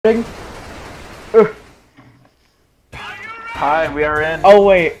Ugh. Hi, we are in. Oh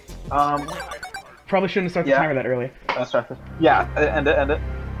wait. Probably shouldn't have started the timer that early. Let's start this. Yeah, end it, end it.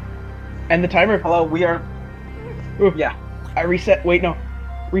 End the timer. Hello, we are. Ooh. Yeah. I reset. Wait, no.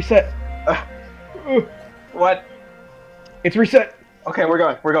 Reset. What? It's reset. Okay, we're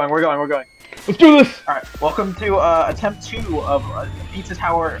going. Let's do this. All right. Welcome to attempt 2 of Pizza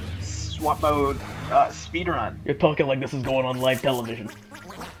Tower Swap Mode speedrun. You're talking like this is going on live television.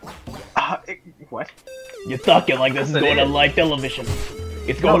 What? You're talking like this is going on live television.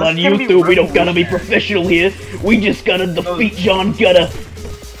 It's going this on is gonna be YouTube. We don't gotta be revolutionary. professional here. We just gotta defeat John Gutta.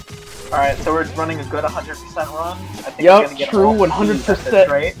 All right, so we're running a good 100% run. I think we're Yup, gonna get true, all 100%.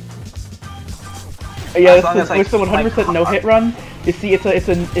 right. Yeah, As long this as is the 100% no hit run. You see, it's a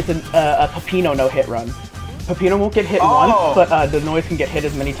Peppino no hit run. Peppino won't get hit once, but the noise can get hit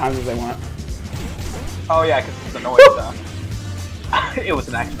as many times as they want. Oh yeah, because it's the noise. It was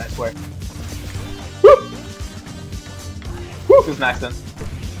an accident, I swear. It was an accident.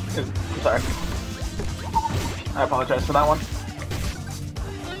 I'm sorry. I apologize for that one.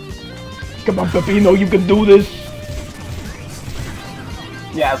 Come on, Peppino, you can do this.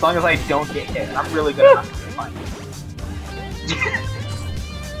 Yeah, as long as I don't get hit, I'm really good enough. It's fine.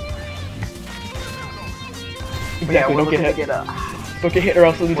 Exactly, don't get hit. Don't get hit or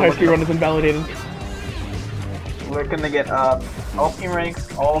else the entire speedrun is invalidated. We're gonna get all team ranks,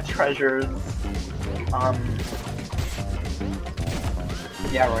 all treasures.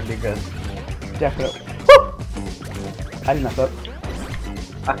 Yeah, we're gonna do good. Definitely. Woo! I didn't mess up.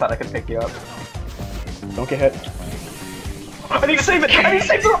 I thought I could pick you up. Don't get hit. I need to save it! I need to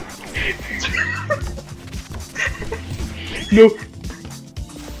save it! No.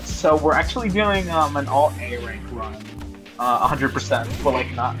 So we're actually doing an all A rank run, 100%, but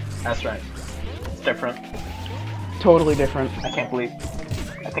like not. That's right. It's different. Totally different. I can't believe.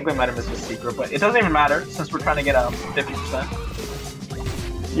 I think we might have missed a secret, but it doesn't even matter since we're trying to get 50%.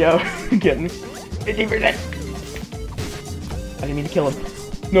 Yo, getting 50%. I didn't mean to kill him.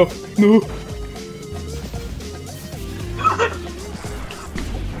 No, no.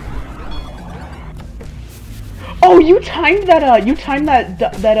 Oh, you timed that. You timed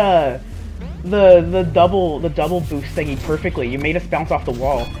the double boost thingy perfectly. You made us bounce off the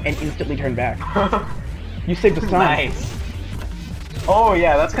wall and instantly turn back. You saved the sun. Nice. Oh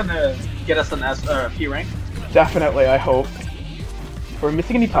yeah, that's gonna get us an P rank. Definitely, I hope. We're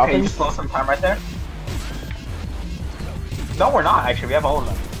missing any toppings. Okay, you just lost some time right there. No, we're not. Actually, we have all of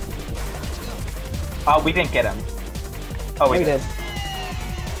them. Oh, we didn't get him. Oh, we did.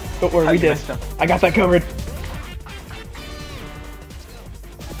 Don't worry, we did. I got that covered.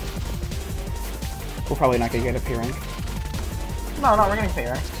 We're probably not gonna get a P rank. No, we're getting P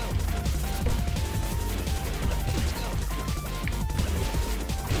rank.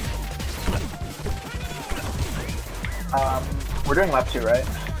 We're doing lap 2, right? I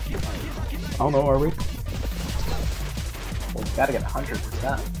don't know, are we? Well, we gotta get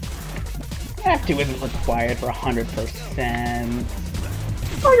 100%. Lap 2 isn't required for 100%.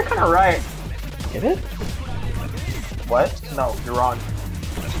 Oh, you're kinda right. Is it? What? No, you're wrong.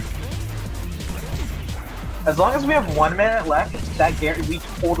 As long as we have 1 minute left, we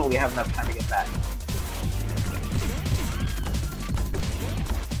totally have enough time to get back.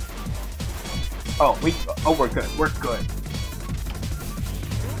 Oh, we're good. We're good.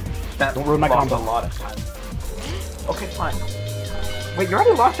 That Don't ruin my lost combo. a lot of time. Okay, fine. Wait, you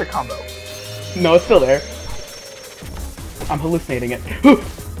already lost your combo. No, it's still there. I'm hallucinating it.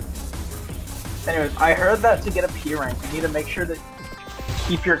 Anyways, I heard that to get a P rank, you need to make sure that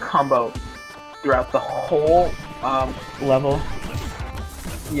keep your combo throughout the whole level.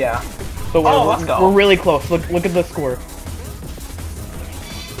 Yeah. So let's go. We're really close. Look at the score.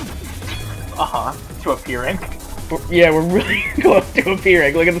 To a P rank. Yeah, we're really close to a P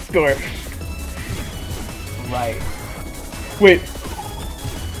rank. Look at the score. Right. Wait.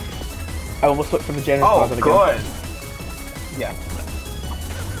 I almost flipped from the janitor's closet again. Oh, good. Yeah.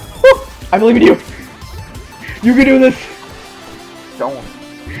 Woo! I believe in you. You can do this. Don't.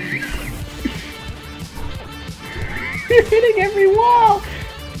 You're hitting every wall.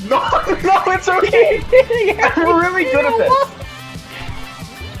 No, it's okay. I'm really good at this.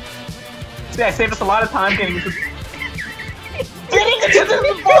 See, I saved us a lot of time getting into. Getting into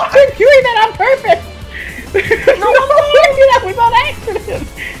the wall. You're doing that on purpose. No, I'm doing that without accident.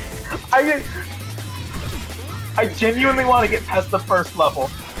 I genuinely want to get past the first level.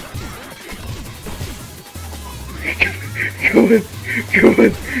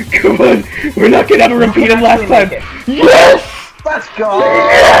 Come on. We're not gonna have a repeat of last time. Yes! Let's go!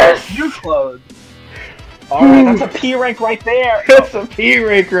 Yes! You closed. Alright, that's a P rank right there! That's a P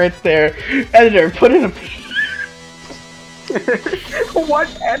rank right there. Editor, put in a P. What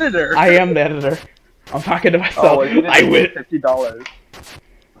editor? I am the editor. I'm talking to myself. Oh, you didn't I win. $50.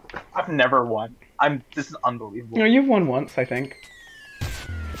 I've never won. This is unbelievable. You know, you've won once, I think.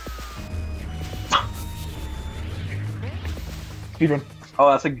 Speedrun. Oh,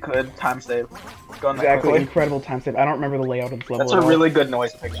 that's a good time save. Going that Exactly, quickly. incredible time save. I don't remember the layout of this level. That's at a all. really good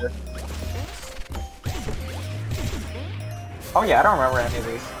noise picture. Oh yeah, I don't remember any of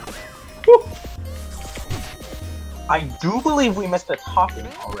these. Woo. I do believe we missed a topping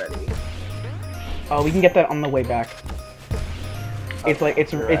already. Oh, we can get that on the way back. It's like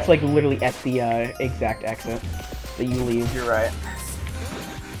it's right. like literally at the exact exit that you leave. You're right.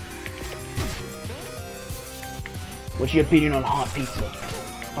 What's your opinion on hot pizza?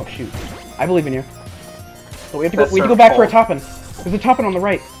 Oh shoot, I believe in you. So we have to That's go. We have to sort go of back for a cold. toppin'. There's a toppin' on the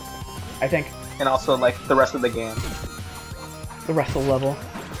right, I think. And also like the rest of the game. The rest of the level.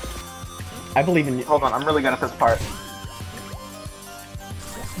 I believe in you. Hold on, I'm really good at this part.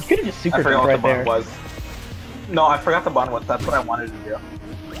 You could have just I super forgot jumped what right the there. button was. No, I forgot the button was. That's what I wanted to do.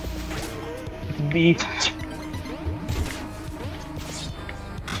 It's B.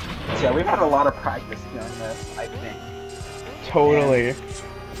 So yeah, we've had a lot of practice doing this, I think. Totally.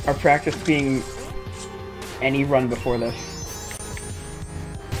 Our practice being any run before this.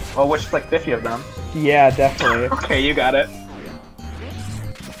 Well, which is like 50 of them. Yeah, definitely. Okay, you got it.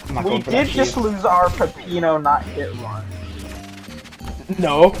 I'm not We going for that did just cheese. lose our Pepino not hit run.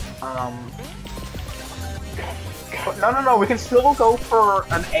 No. But no, we can still go for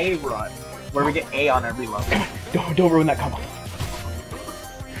an A run, where we get A on every level. Don't ruin that combo.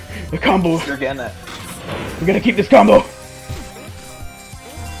 The combo. You're getting it. We're gonna keep this combo.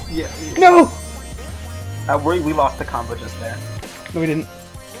 Yeah. No. We lost the combo just there. No, we didn't.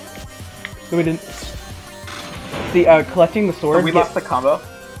 No, we didn't. See, collecting the sword. So we lost the combo.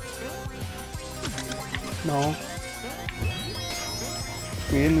 No.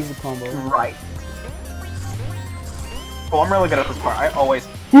 We didn't lose the combo. Right. Oh, I'm really good at this part. I always.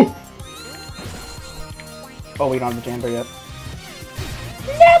 Woo. Oh, we don't have the jamber yet.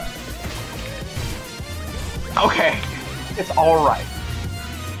 Okay. It's alright.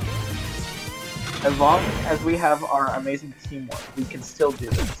 As long as we have our amazing teamwork, we can still do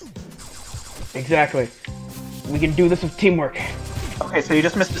this. Exactly. We can do this with teamwork. Okay, so you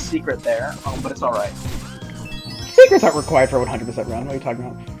just missed a secret there, but it's alright. Secrets aren't required for a 100% run. What are you talking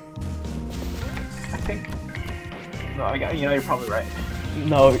about? I think. No, you know, you're probably right.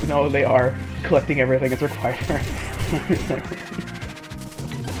 No, they are. Collecting everything is required.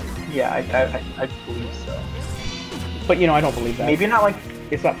 Yeah, I believe so. But you know, I don't believe that. Maybe not like.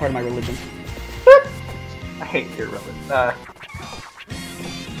 It's not part of my religion. I hate your religion.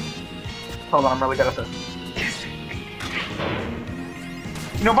 Hold on, I'm really good at this.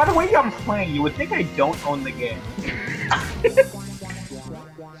 You know, by the way I'm playing, you would think I don't own the game.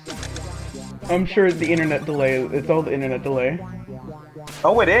 I'm sure the internet delay. It's all the internet delay.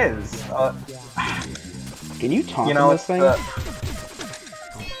 Oh, it is. Can you taunt You know, this it's thing?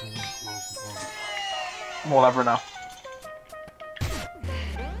 We'll never know.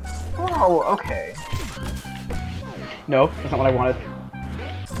 Oh, okay. No, that's not what I wanted.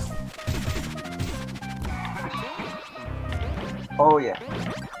 Oh, yeah.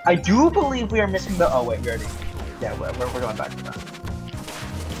 I do believe we are missing the. Oh, wait, we already. Yeah, we're going back to that.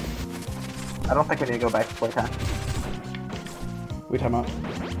 I don't think we need to go back to playtime. We time out.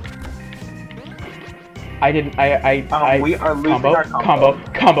 I didn't. I. We are losing our combo.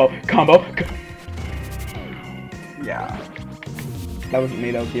 Yeah. That wasn't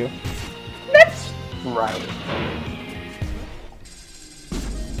me. That was you. Right.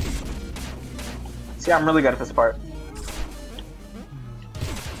 See, I'm really good at this part.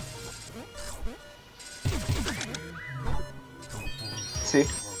 See?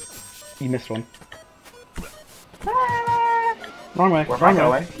 You missed one. Wrong way. We're Wrong back way.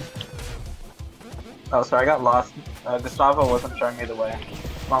 away. Oh, sorry, I got lost. Gustavo wasn't showing me the way.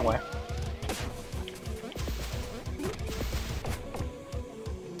 Wrong way.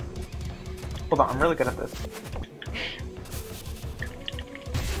 Hold on, I'm really good at this.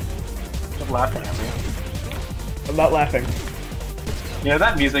 Just laughing at me. I'm not laughing. You know,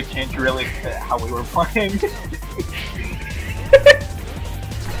 that music changed really fit how we were playing.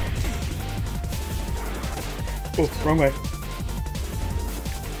 Oh, wrong way.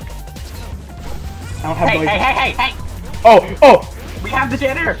 I don't have Hey, noise. hey! Oh! We have the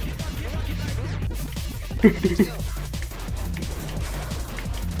janitor!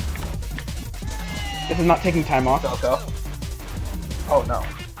 This is not taking time off. Go. Oh no.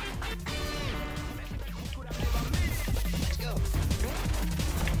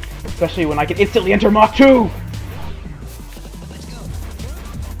 Especially when I can instantly enter Mach 2!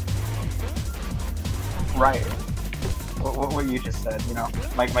 Right. What you just said, you know?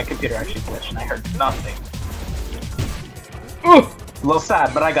 My computer actually glitched and I heard nothing. Ugh! A little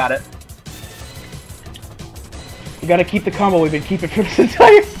sad, but I got it. We gotta keep the combo we've been keeping for this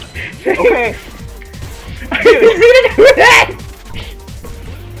entire Okay. I didn't mean to do that!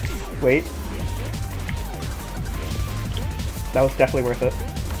 Wait. That was definitely worth it.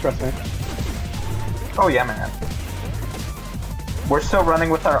 Trust me. Oh yeah, man. We're still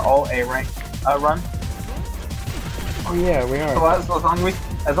running with our all A rank run. Oh yeah, we are. So as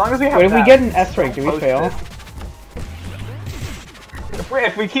long as we have Wait, if we that, get an S rank, do we fail?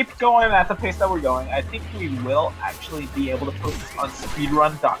 If we keep going at the pace that we're going, I think we will actually be able to post this on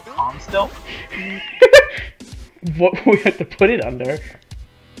speedrun.com still. What we have to put it under?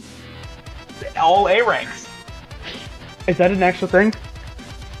 All A ranks. Is that an actual thing?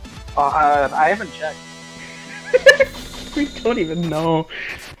 I haven't checked. We don't even know.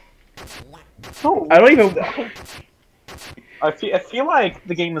 No, I don't even. I feel like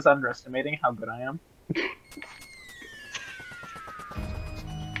the game is underestimating how good I am.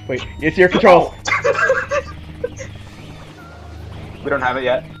 Wait, it's your control. We don't have it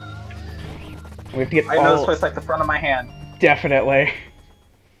yet. We have to get I know this place like the front of my hand. Definitely.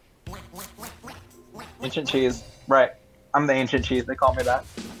 Ancient cheese. Right. I'm the ancient cheese, they call me that.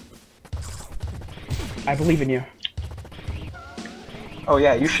 I believe in you. Oh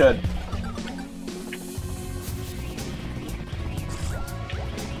yeah, you should.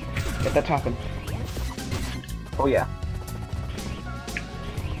 Get that topping. Oh yeah.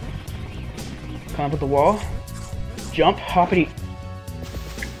 Climb up the wall. Jump, hoppity.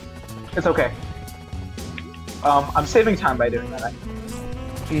 It's okay. I'm saving time by doing that.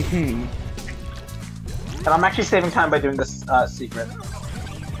 Mm-hmm. And I'm actually saving time by doing this secret.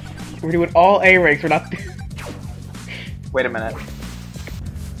 We're doing all A ranks, we're not. Wait a minute.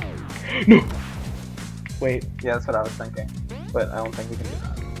 No! Wait. Yeah, that's what I was thinking. But I don't think we can do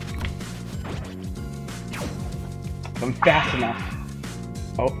that. I'm fast enough.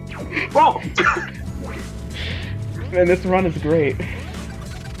 Oh. Whoa! Man, this run is great.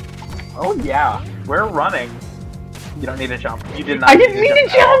 Oh yeah, we're running. You don't need to jump. You did not. I didn't mean to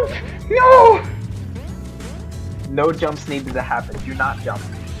jump! No! No jumps needed to happen. Do not jump.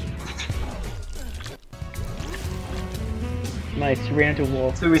 Nice, you ran into a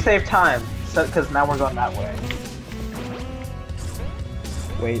wall. So we save time, because now we're going that way.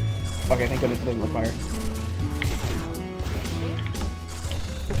 Wait. Okay, thank goodness it doesn't require.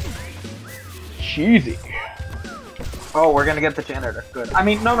 Cheesy. Oh, we're gonna get the janitor. Good. I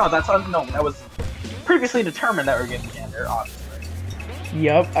mean, no, that's no. That was previously determined that we're getting the janitor, obviously.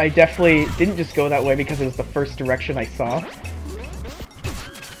 Yep, I definitely didn't just go that way because it was the first direction I saw.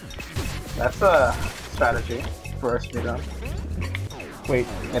 That's a strategy for a speedrun. Wait.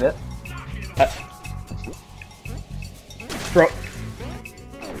 Hit it. Bro.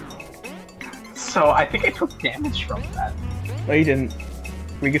 So I think I took damage from that. No, you didn't.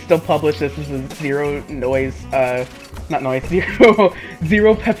 We can still publish this as a zero noise, not noise,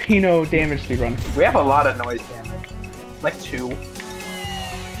 zero pepino damage speedrun. We have a lot of noise damage. Like 2.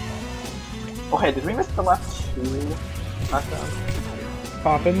 Okay, did we miss the left 2 knockdowns?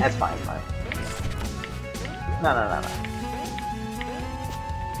 Poppin'. That's fine, fine. No.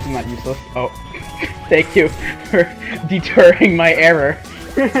 I'm not useless. Oh. Thank you for deterring my error.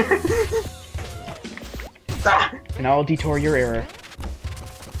 And I'll detour your error.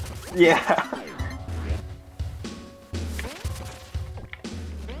 Yeah.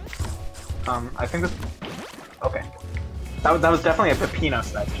 I think this. Okay. That was definitely a Pepino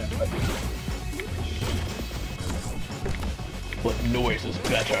section, but. What noise is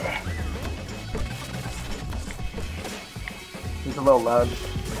better? He's a little loud.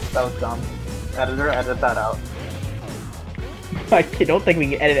 That was dumb. Editor, edit that out. I don't think we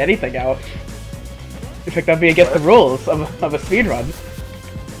can edit anything out. In fact, that'd be against the rules of a speedrun.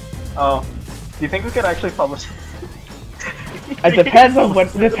 Oh. Do you think we could actually publish? It depends on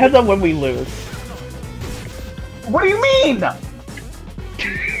when we lose. What do you mean?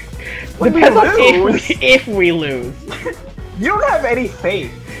 Depends on if we lose. You don't have any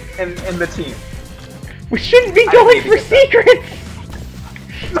faith in the team. We shouldn't be going for secrets!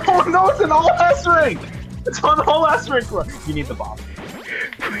 No, it's an all S rank! It's on all S rank run. You need the bomb.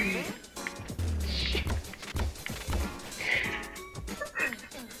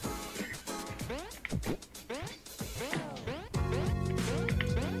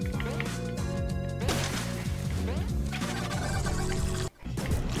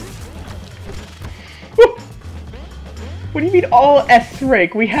 What do you mean all S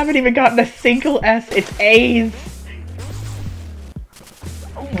rank? We haven't even gotten a single S. It's A's.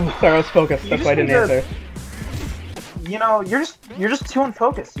 Sorry, I was focused. That's why I didn't answer. You know, you're just too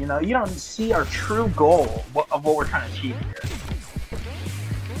unfocused. You know, you don't see our true goal of what we're trying to achieve here.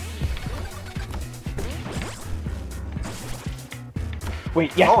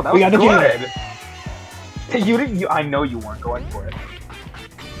 Wait, yes, oh, that we was got the good. You didn't. I know you weren't going for it.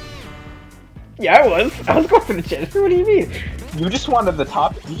 Yeah, I was. I was going for the janitor. What do you mean? You just wanted the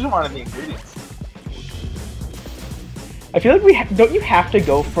top. You just wanted the ingredients. I feel like don't you have to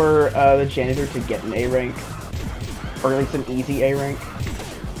go for the janitor to get an A rank, or at least an easy A rank?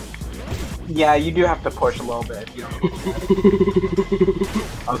 Yeah, you do have to push a little bit. You know.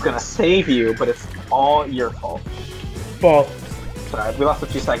 I was gonna save you, but it's all your fault. Ball. Sorry, we lost a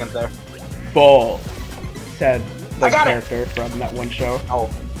few seconds there. Ball. Said the character from that one show. Oh.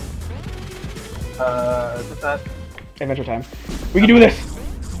 Is it that? Adventure Time. We can do this!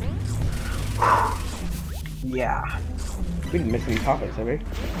 Yeah. We didn't miss any topics, have we?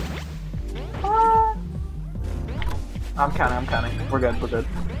 I'm counting. We're good.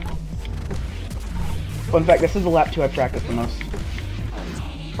 Well, in fact, this is the lap 2 I practiced the most.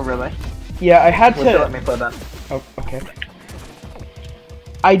 Oh, really? Yeah, I had to... Let me play that. Oh, okay.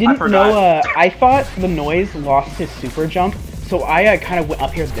 I didn't know, I thought the noise lost his super jump, so I kind of went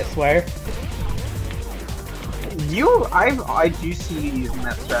up here this way. I do see you using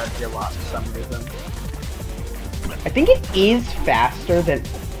that strategy a lot for some reason. I think it is faster than...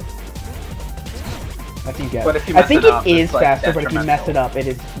 That's you get. But if you I think up, it is like faster, but if you mess it up, it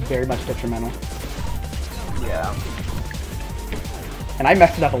is very much detrimental. Yeah. And I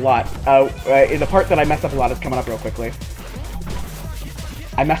messed it up a lot. The part that I messed up a lot is coming up real quickly.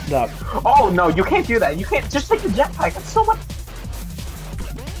 I messed it up. Oh no, you can't do that. You can't just take the jetpack. That's so much.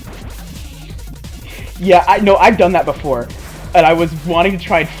 Yeah, I've done that before, and I was wanting to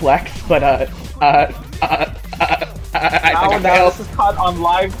try and flex, but I this is caught on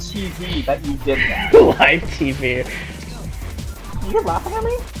live TV that you did that. Live TV. You're laughing at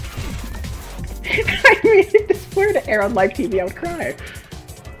me? I mean, if this were to air on live TV, I would cry.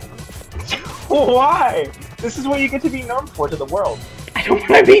 Why? This is what you get to be known for to the world. I don't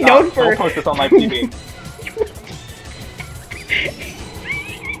want to be known for. Don't post this on live TV.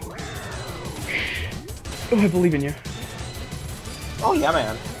 Oh, I believe in you. Oh yeah,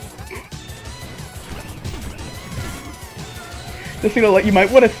 man. Just you know, like, you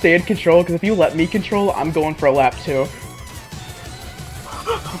might want to stay in control, because if you let me control, I'm going for a lap 2.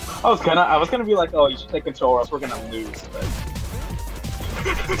 I was gonna be like, oh, you should take control, or else we're gonna lose. But...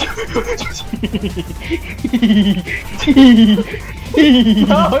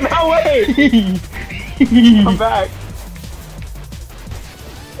 no way! Come back.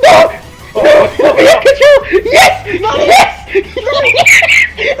 No! No! Let me have control! Yes! No! Yes! No! Let me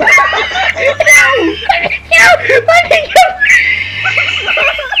go!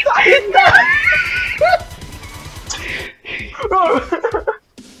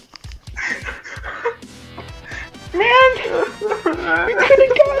 Man! We could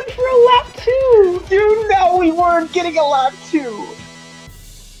have gone for a lap 2! You know we weren't getting a lap 2!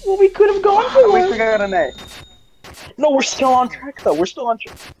 Well, we could have gone for At one! least we got an A. No, we're still on track though. We're still on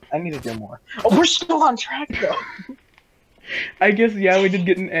track. I need to do more. Oh, we're still on track though. I guess, yeah, we did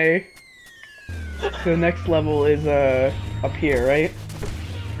get an A. So the next level is, up here, right?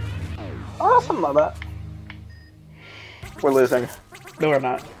 Oh, something like that. We're losing. No, we're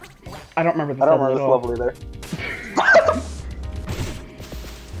not. I don't remember this I don't level remember this level either.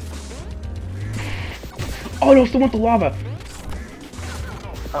 Oh no, still want the lava!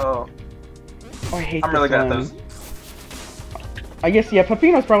 Oh. Oh, I hate I'm really this good at one. those. I guess, yeah,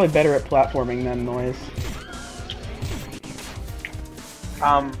 Peppino's probably better at platforming than Noise.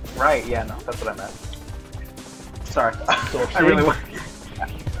 Right, yeah, no, that's what I meant. Sorry. I really want.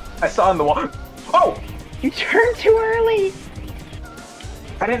 I saw in the wall. Oh! You turned too early!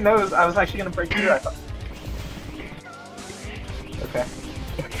 I didn't know I was actually gonna break through, I thought. Okay.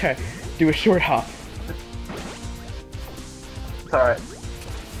 Okay, do a short hop. It's alright.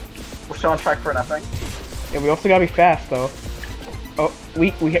 We're still on track for nothing. Yeah, we also gotta be fast, though. Oh,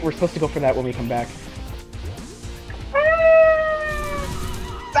 we're supposed to go for that when we come back.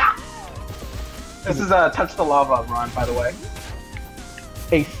 This is a touch the lava run, by the way.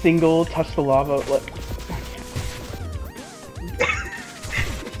 A single touch the lava.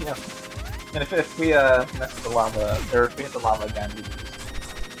 Yeah. And if we mess with the lava, or if we hit the lava again, we lose.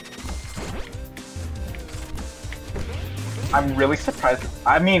 I'm really surprised.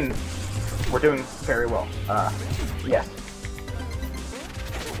 I mean, we're doing very well. Yes.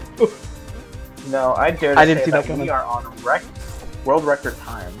 No, I dare to I didn't say see that that coming. we are on world record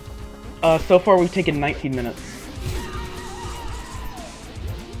time. So far we've taken 19 minutes.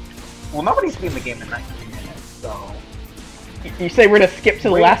 Well, nobody's beaten the game in 19 minutes, so... You say we're gonna skip to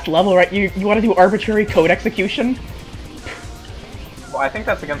the last level, right? You want to do arbitrary code execution? Well, I think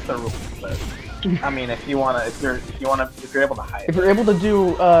that's against the rules, but... I mean, if you're able to hide. If you're able to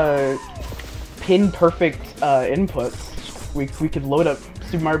do, pin perfect, inputs, we could load up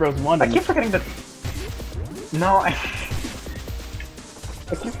Super Mario Bros. 1 I and... keep forgetting to... No, I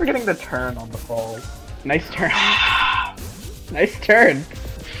keep forgetting to turn on the falls. Nice turn. Nice turn.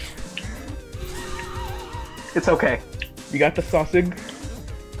 It's okay. You got the sausage?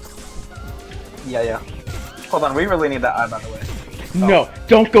 Yeah. Hold on, we really need that eye, by the way. Oh. No,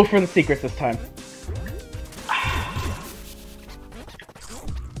 don't go for the secrets this time.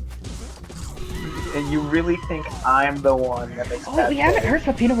 And you really think I'm the one that makes Oh, we haven't heard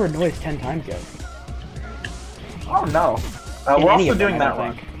Pepino or Noise 10 times yet. Oh no. In We're any also of them, doing I that don't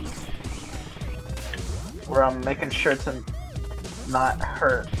one. think. Where I'm making sure to not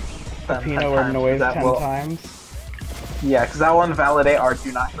hurt them Pepino or Noise 10 will... times. Yeah, because that will invalidate our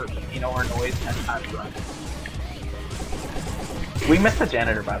do not hurt Pepino or Noise 10 times run. We missed the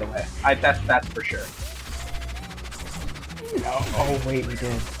janitor, by the way. That's for sure. No. Oh wait, we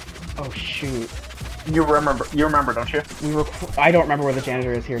did. Oh shoot. You remember, don't you? I don't remember where the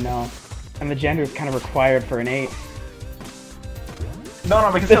janitor is here, no. And the janitor is kind of required for an 8.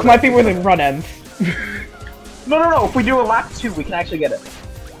 No, because this might be where the run ends. No. If we do a lap 2, we can actually get it.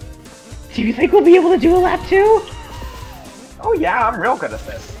 Do you think we'll be able to do a lap 2? Oh yeah, I'm real good at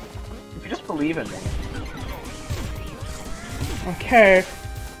this. If you just believe in me. Okay.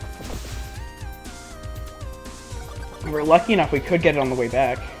 We're lucky enough we could get it on the way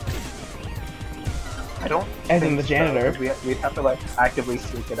back. I don't As think in the janitor. So. We'd have to like actively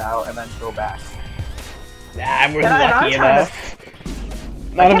seek it out and then go back. Nah, we're lucky enough.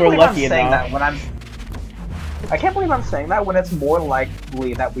 Not if we're lucky enough. I can't believe I'm saying that when it's more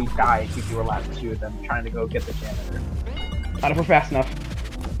likely that we die if we do a lap 2 than trying to go get the janitor. Not if we're fast enough.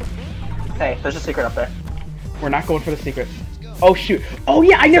 Hey, there's a secret up there. We're not going for the secret. Oh shoot. Oh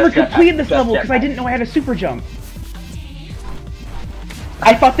yeah, I never completed this level because I didn't know I had a super jump.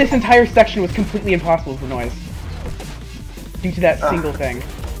 I thought this entire section was completely impossible for Noise. Due to that single thing.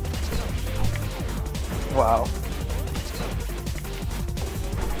 Wow.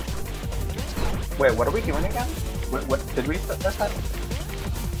 Wait, what are we doing again? What did we set that time?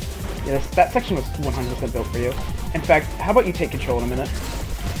 Yeah, that section was 100% built for you. In fact, how about you take control in a minute?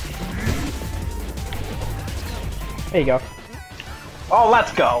 There you go. Oh,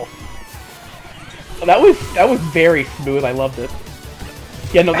 let's go! That was very smooth. I loved it.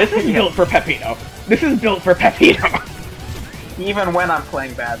 Yeah, no, this is built for Pepino. This is built for Pepino. Even when I'm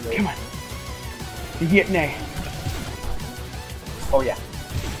playing badly. Come on. You get an A. Oh yeah.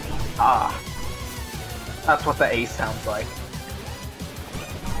 Ah. That's what the A sounds like.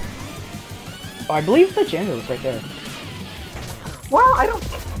 Oh, I believe the janitor was right there. Well, I don't...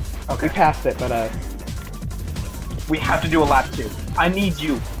 Okay. We passed it, but we have to do a lap 2. I need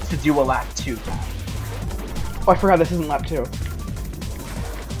you to do a lap 2. Oh, I forgot this isn't lap 2.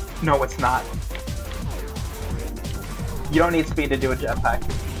 No, it's not. You don't need speed to do a jetpack.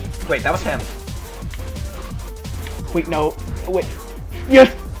 Wait, that was him. Wait, no. Wait.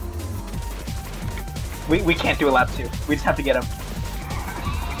 Yes! We can't do a lap 2. We just have to get him.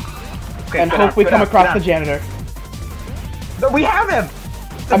 Okay, and hope we come across the janitor. No, we have him!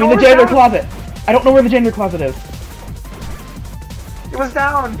 I mean the janitor closet! I don't know where the janitor closet is. It was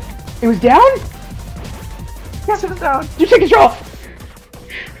down! It was down? Yes, it was down! You take control!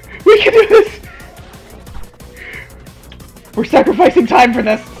 We can do this! We're sacrificing time for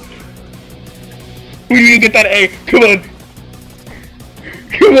this! We need to get that A! Come on!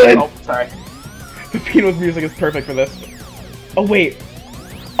 Come on! Oh, sorry. Pepino's music is perfect for this. Oh wait.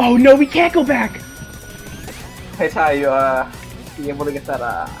 Oh no, we can't go back! Hey Ty, you able to get that,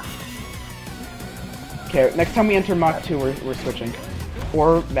 Okay, next time we enter Mach 2, we're switching.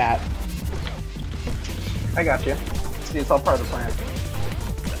 Or that. I got you. See, it's all part of the plan.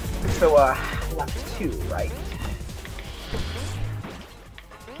 So, lap 2, right?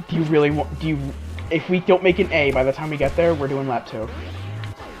 Do you really want, if we don't make an A by the time we get there, we're doing lap 2.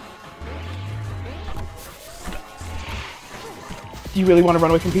 Do you really want to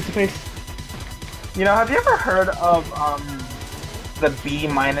run away from Pizza Face? You know, have you ever heard of, the B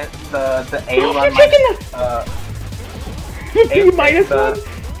minus, the A Oh, run you're taking the B minus one?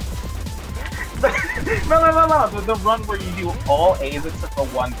 No, the run where you do all A's except for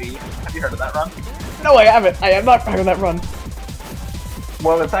one B. Have you heard of that run? No, I haven't. I have not heard of that run.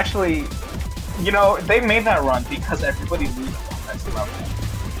 Well, it's actually... You know, they made that run because everybody loses on this level.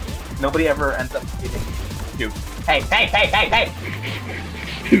 Nobody ever ends up getting duped. Hey! Come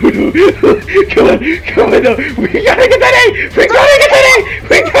on, no. We gotta get that A! We gotta get that A!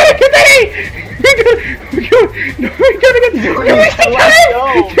 We gotta get that A! We gotta get. You're wasting time!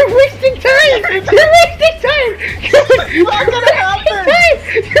 You're wasting time! You're wasting time! It's not gonna happen!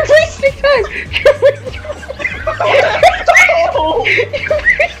 You're wasting time! You're wasting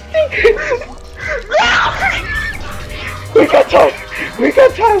We got time! We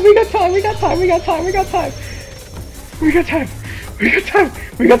got time! We got time! We got time! We got time! We got time! We got time! We got time!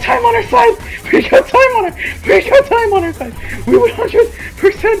 We got time on our side! We got time on our side! We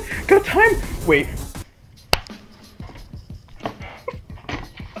 100% got time! Wait.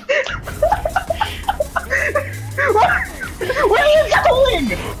 Where are you going?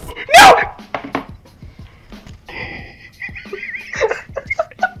 No!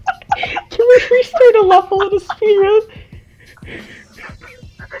 Can we restart a level in a speedrun?